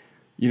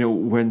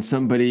 when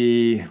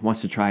somebody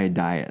wants to try a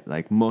diet,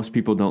 like most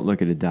people don't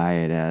look at a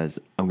diet as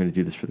I'm going to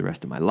do this for the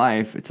rest of my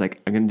life. It's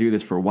like I'm going to do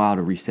this for a while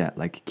to reset.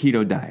 Like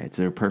keto diets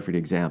are a perfect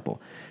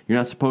example. You're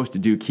not supposed to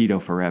do keto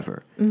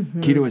forever.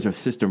 Keto is a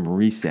system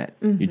reset.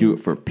 You do it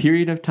for a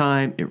period of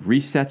time, it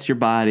resets your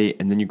body,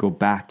 and then you go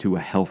back to a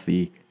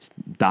healthy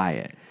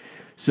diet.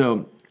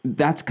 So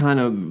that's kind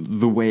of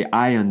the way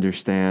I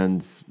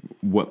understand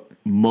what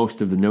most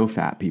of the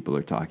no-fat people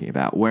are talking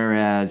about.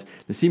 Whereas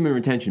the semen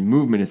retention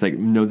movement is like,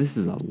 no, this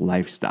is a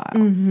lifestyle.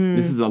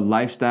 This is a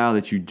lifestyle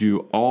that you do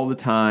all the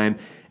time,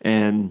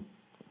 and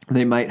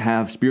they might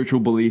have spiritual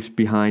beliefs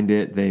behind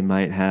it. They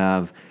might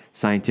have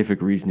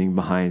scientific reasoning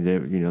behind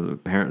it.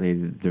 Apparently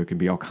there can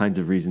be all kinds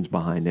of reasons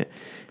behind it.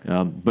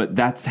 But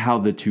that's how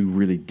the two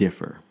really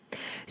differ.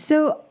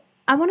 So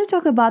I want to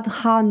talk about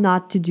how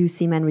not to do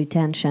semen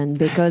retention,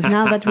 because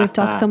now that we've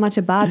talked so much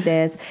about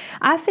this,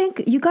 I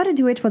think you got to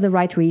do it for the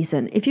right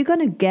reason. If you're going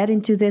to get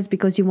into this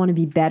because you want to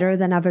be better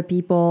than other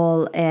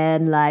people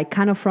and like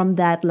kind of from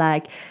that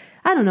like,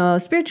 I don't know,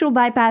 spiritual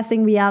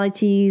bypassing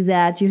reality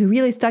that you're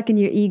really stuck in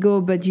your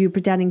ego, but you're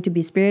pretending to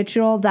be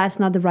spiritual, that's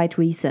not the right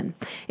reason.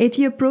 If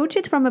you approach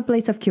it from a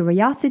place of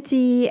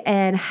curiosity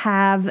and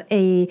have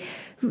a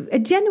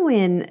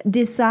genuine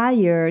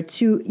desire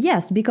to,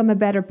 yes, become a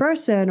better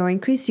person or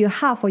increase your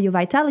health or your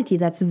vitality,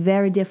 that's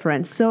very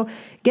different. So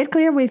get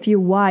clear with your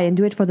why and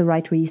do it for the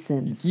right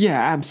reasons.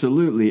 Yeah,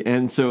 absolutely.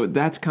 And so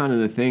that's kind of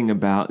the thing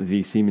about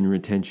the semen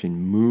retention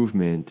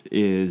movement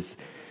is,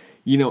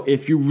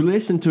 if you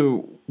listen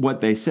to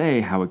what they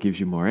say, how it gives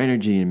you more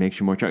energy and makes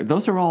you more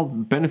those are all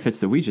benefits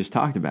that we just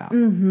talked about.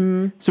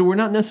 So we're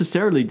not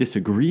necessarily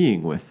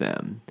disagreeing with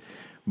them.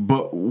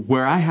 But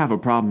where I have a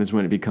problem is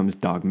when it becomes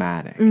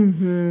dogmatic,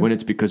 when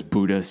it's because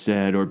Buddha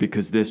said, or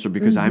because this, or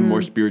because I'm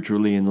more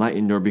spiritually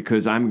enlightened, or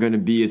because I'm going to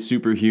be a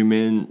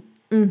superhuman.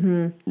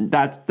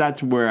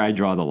 That's where I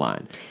draw the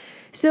line.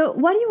 So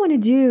what you want to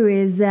do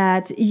is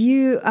that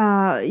you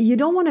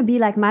don't want to be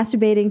like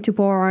masturbating to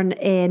porn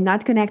and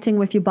not connecting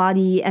with your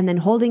body and then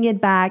holding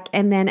it back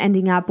and then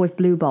ending up with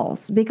blue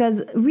balls.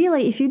 Because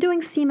really, if you're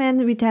doing semen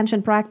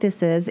retention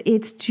practices,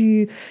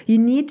 you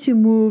need to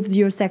move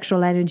your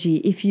sexual energy.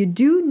 If you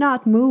do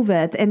not move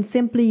it and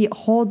simply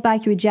hold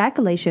back your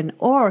ejaculation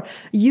or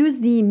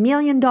use the $1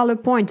 million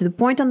point, the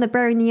point on the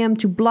perineum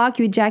to block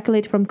your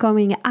ejaculate from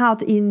coming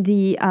out in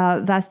the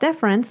vas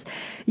deferens,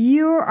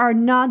 you are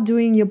not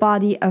doing your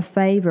body a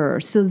favor.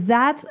 So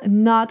that's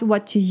not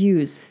what to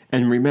use.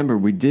 And remember,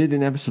 we did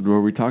an episode where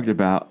we talked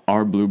about,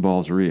 are blue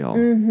balls real?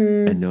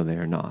 And no, they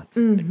are not.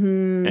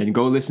 And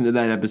go listen to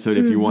that episode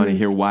if you want to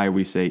hear why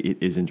we say it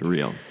isn't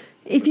real.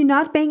 If you're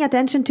not paying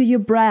attention to your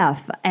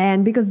breath,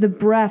 and because the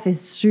breath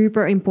is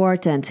super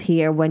important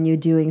here when you're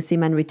doing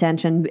semen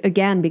retention,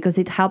 again, because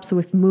it helps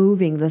with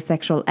moving the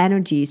sexual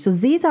energy. So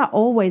these are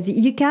always,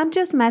 you can't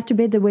just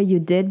masturbate the way you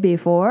did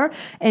before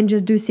and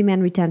just do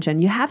semen retention.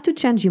 You have to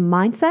change your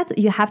mindset,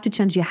 you have to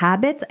change your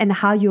habits and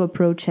how you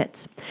approach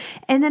it.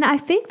 And then I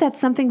think that's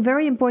something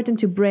very important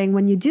to bring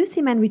when you do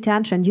semen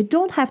retention. You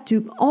don't have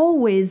to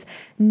always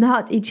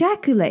not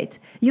ejaculate.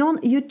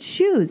 You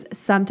choose.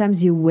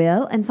 Sometimes you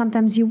will and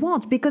sometimes you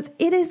won't, because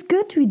it is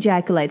good to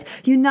ejaculate.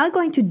 You're not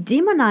going to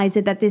demonize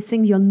it, that this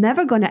thing you're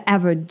never going to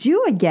ever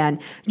do again.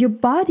 Your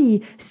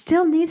body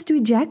still needs to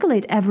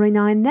ejaculate every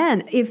now and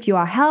then if you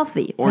are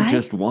healthy. Or right?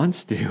 just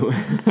wants to.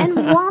 And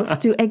wants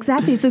to,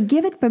 exactly. So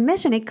give it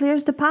permission. It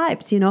clears the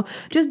pipes,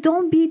 Just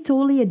don't be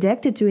totally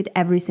addicted to it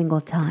every single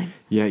time.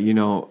 Yeah,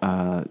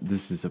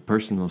 this is a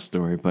personal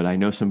story, but I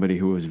know somebody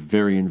who was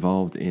very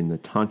involved in the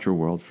Tantra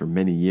world for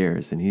many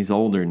years, and he's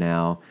older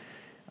now.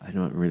 I'm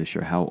not really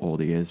sure how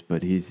old he is,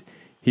 but he's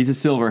a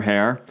silver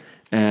hair,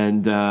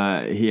 and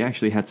he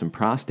actually had some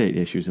prostate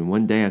issues. And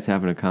one day I was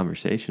having a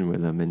conversation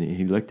with him, and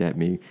he looked at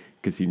me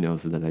because he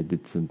knows that I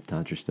did some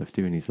Tantra stuff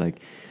too, and he's like,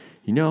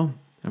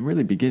 I'm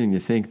really beginning to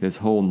think this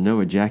whole no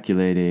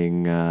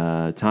ejaculating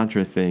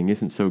Tantra thing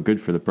isn't so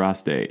good for the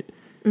prostate.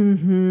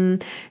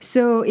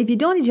 So if you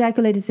don't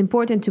ejaculate, it's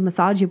important to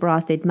massage your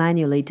prostate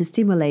manually to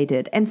stimulate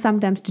it and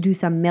sometimes to do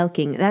some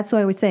milking. That's why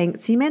I was saying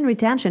semen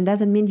retention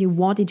doesn't mean you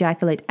won't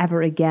ejaculate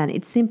ever again.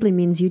 It simply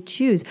means you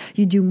choose.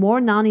 You do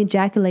more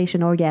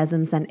non-ejaculation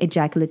orgasms than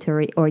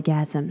ejaculatory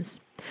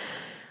orgasms.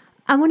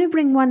 I want to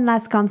bring one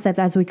last concept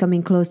as we're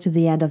coming close to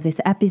the end of this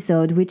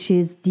episode, which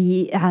is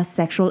the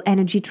sexual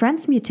energy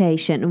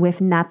transmutation with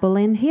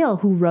Napoleon Hill,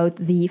 who wrote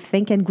the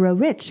Think and Grow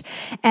Rich.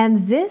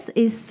 And this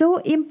is so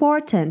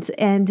important,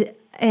 and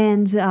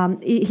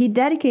he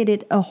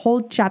dedicated a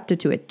whole chapter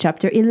to it.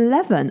 Chapter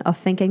 11 of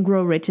Think and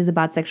Grow Rich is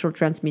about sexual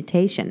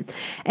transmutation.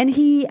 And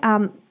he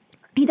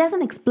he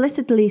doesn't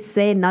explicitly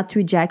say not to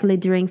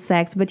ejaculate during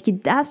sex, but he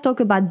does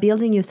talk about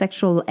building your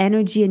sexual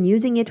energy and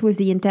using it with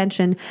the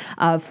intention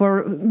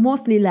for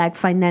mostly like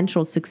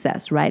financial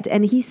success, right?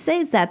 And he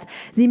says that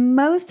the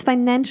most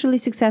financially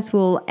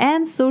successful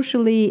and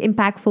socially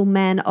impactful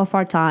men of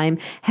our time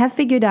have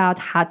figured out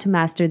how to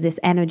master this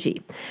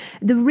energy.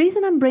 The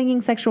reason I'm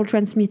bringing sexual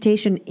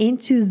transmutation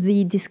into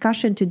the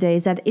discussion today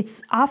is that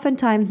it's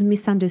oftentimes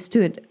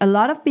misunderstood. A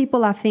lot of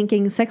people are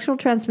thinking sexual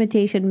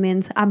transmutation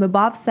means I'm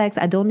above sex,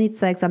 I don't need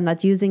sex, I'm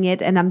not using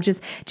it, and I'm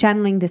just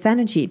channeling this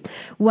energy.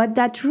 What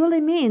that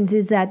truly means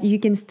is that you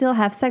can still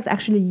have sex.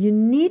 Actually, you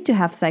need to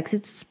have sex.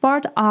 It's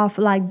part of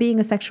like being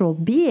a sexual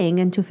being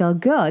and to feel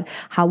good.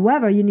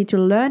 However, you need to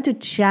learn to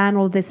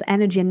channel this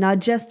energy and not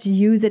just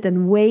use it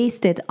and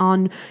waste it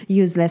on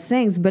useless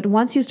things. But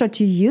once you start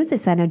to use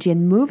this energy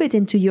and move it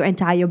into your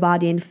entire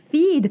body and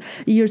feed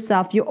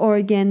yourself, your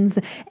organs,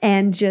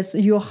 and just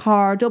your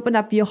heart, open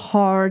up your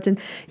heart, and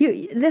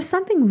there's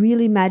something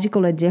really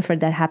magical or different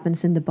that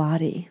happens in the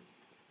body.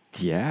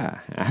 Yeah,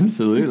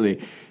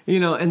 absolutely.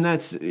 And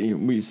that's,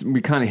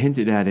 we kind of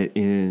hinted at it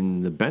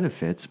in the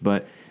benefits,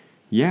 but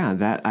yeah,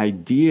 that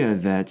idea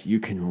that you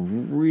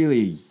can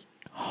really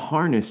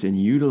harness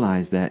and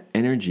utilize that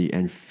energy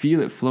and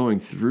feel it flowing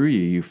through you.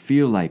 You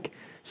feel like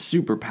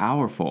super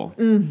powerful,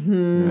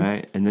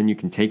 right? And then you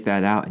can take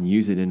that out and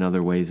use it in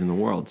other ways in the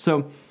world.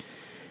 So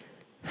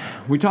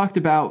we talked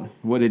about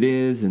what it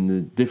is and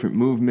the different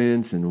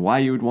movements and why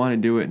you would want to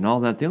do it and all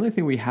that. The only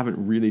thing we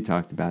haven't really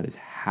talked about is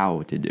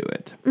how to do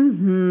it.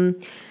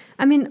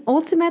 I mean,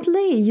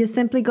 ultimately, you're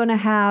simply going to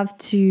have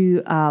to,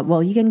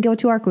 you can go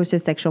to our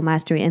courses, Sexual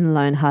Mastery, and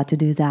learn how to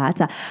do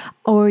that.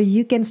 Or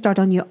you can start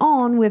on your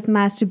own with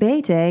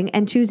masturbating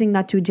and choosing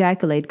not to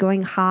ejaculate,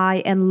 going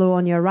high and low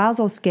on your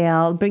arousal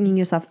scale, bringing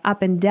yourself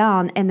up and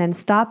down, and then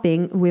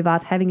stopping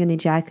without having an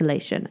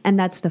ejaculation. And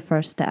that's the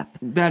first step.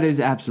 That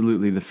is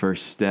absolutely the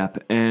first step.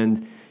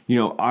 And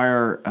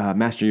our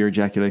Master Your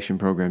Ejaculation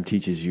program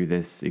teaches you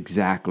this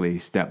exactly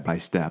step by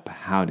step,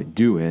 how to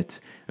do it.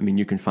 I mean,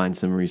 you can find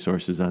some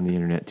resources on the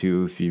internet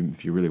too if you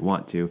really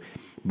want to.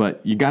 But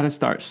you got to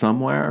start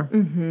somewhere,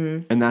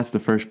 and that's the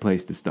first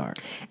place to start.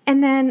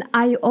 And then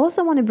I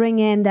also want to bring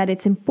in that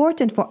it's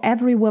important for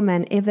every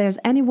woman, if there's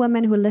any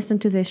woman who listen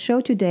to this show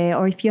today,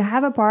 or if you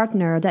have a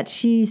partner, that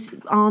she's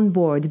on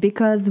board,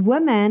 because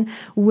women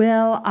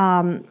will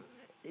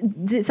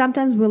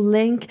sometimes will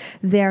link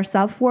their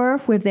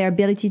self-worth with their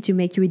ability to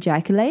make you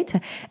ejaculate.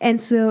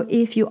 And so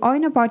if you are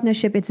in a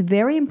partnership, it's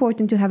very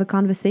important to have a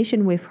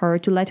conversation with her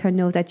to let her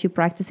know that you're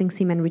practicing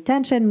semen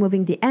retention,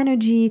 moving the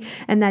energy,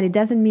 and that it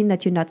doesn't mean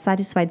that you're not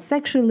satisfied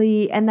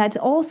sexually, and that's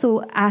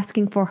also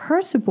asking for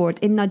her support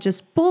in not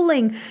just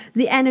pulling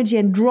the energy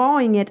and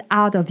drawing it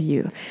out of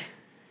you.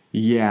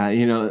 Yeah,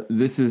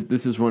 this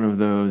is one of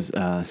those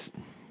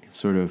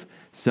sort of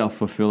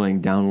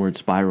self-fulfilling downward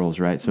spirals,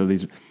 right? So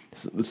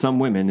some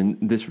women, and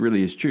this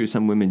really is true,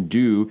 some women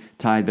do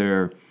tie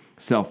their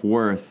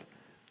self-worth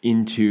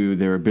into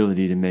their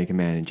ability to make a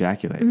man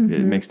ejaculate.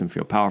 It makes them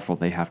feel powerful.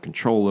 They have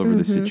control over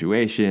the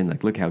situation.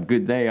 Like, look how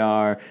good they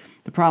are.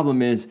 The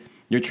problem is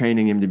you're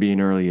training him to be an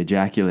early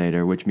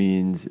ejaculator, which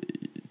means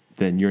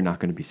then you're not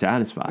going to be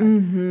satisfied,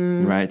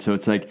 right? So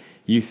it's like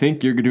you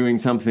think you're doing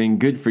something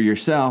good for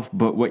yourself,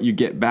 but what you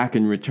get back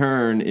in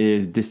return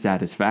is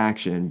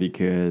dissatisfaction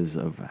because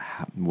of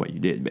what you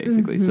did,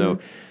 basically. So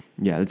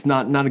yeah, it's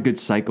not a good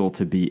cycle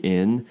to be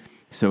in.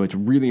 So it's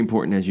really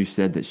important, as you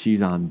said, that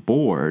she's on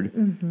board.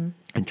 And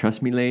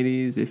trust me,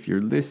 ladies, if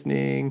you're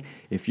listening,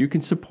 if you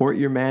can support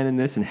your man in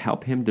this and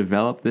help him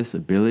develop this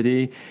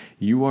ability,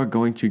 you are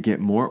going to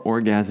get more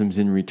orgasms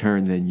in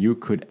return than you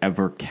could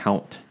ever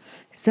count.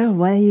 So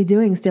what are you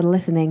doing still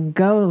listening?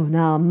 Go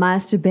now,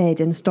 masturbate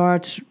and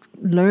start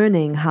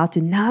learning how to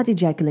not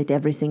ejaculate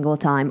every single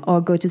time, or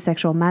go to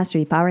Sexual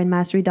Mastery,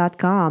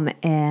 powerandmastery.com,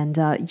 and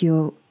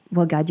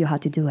we'll guide you how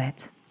to do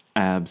it.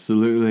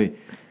 Absolutely.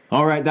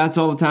 All right, that's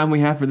all the time we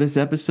have for this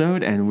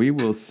episode, and we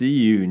will see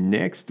you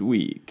next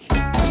week.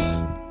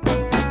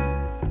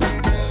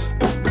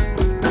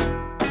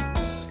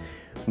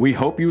 We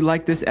hope you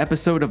liked this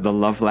episode of the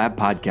Love Lab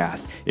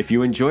podcast. If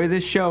you enjoy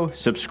this show,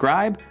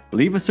 subscribe,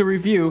 leave us a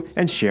review,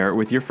 and share it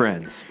with your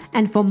friends.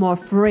 And for more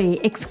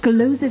free,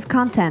 exclusive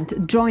content,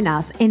 join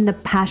us in the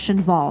Passion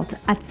Vault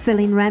at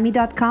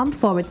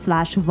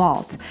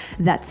CelineRemy.com/vault.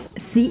 That's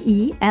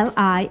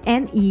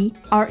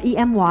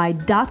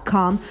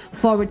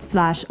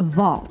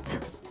CelineRemy.com/vault.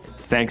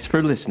 Thanks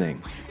for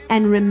listening.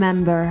 And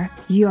remember,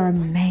 you're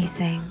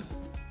amazing.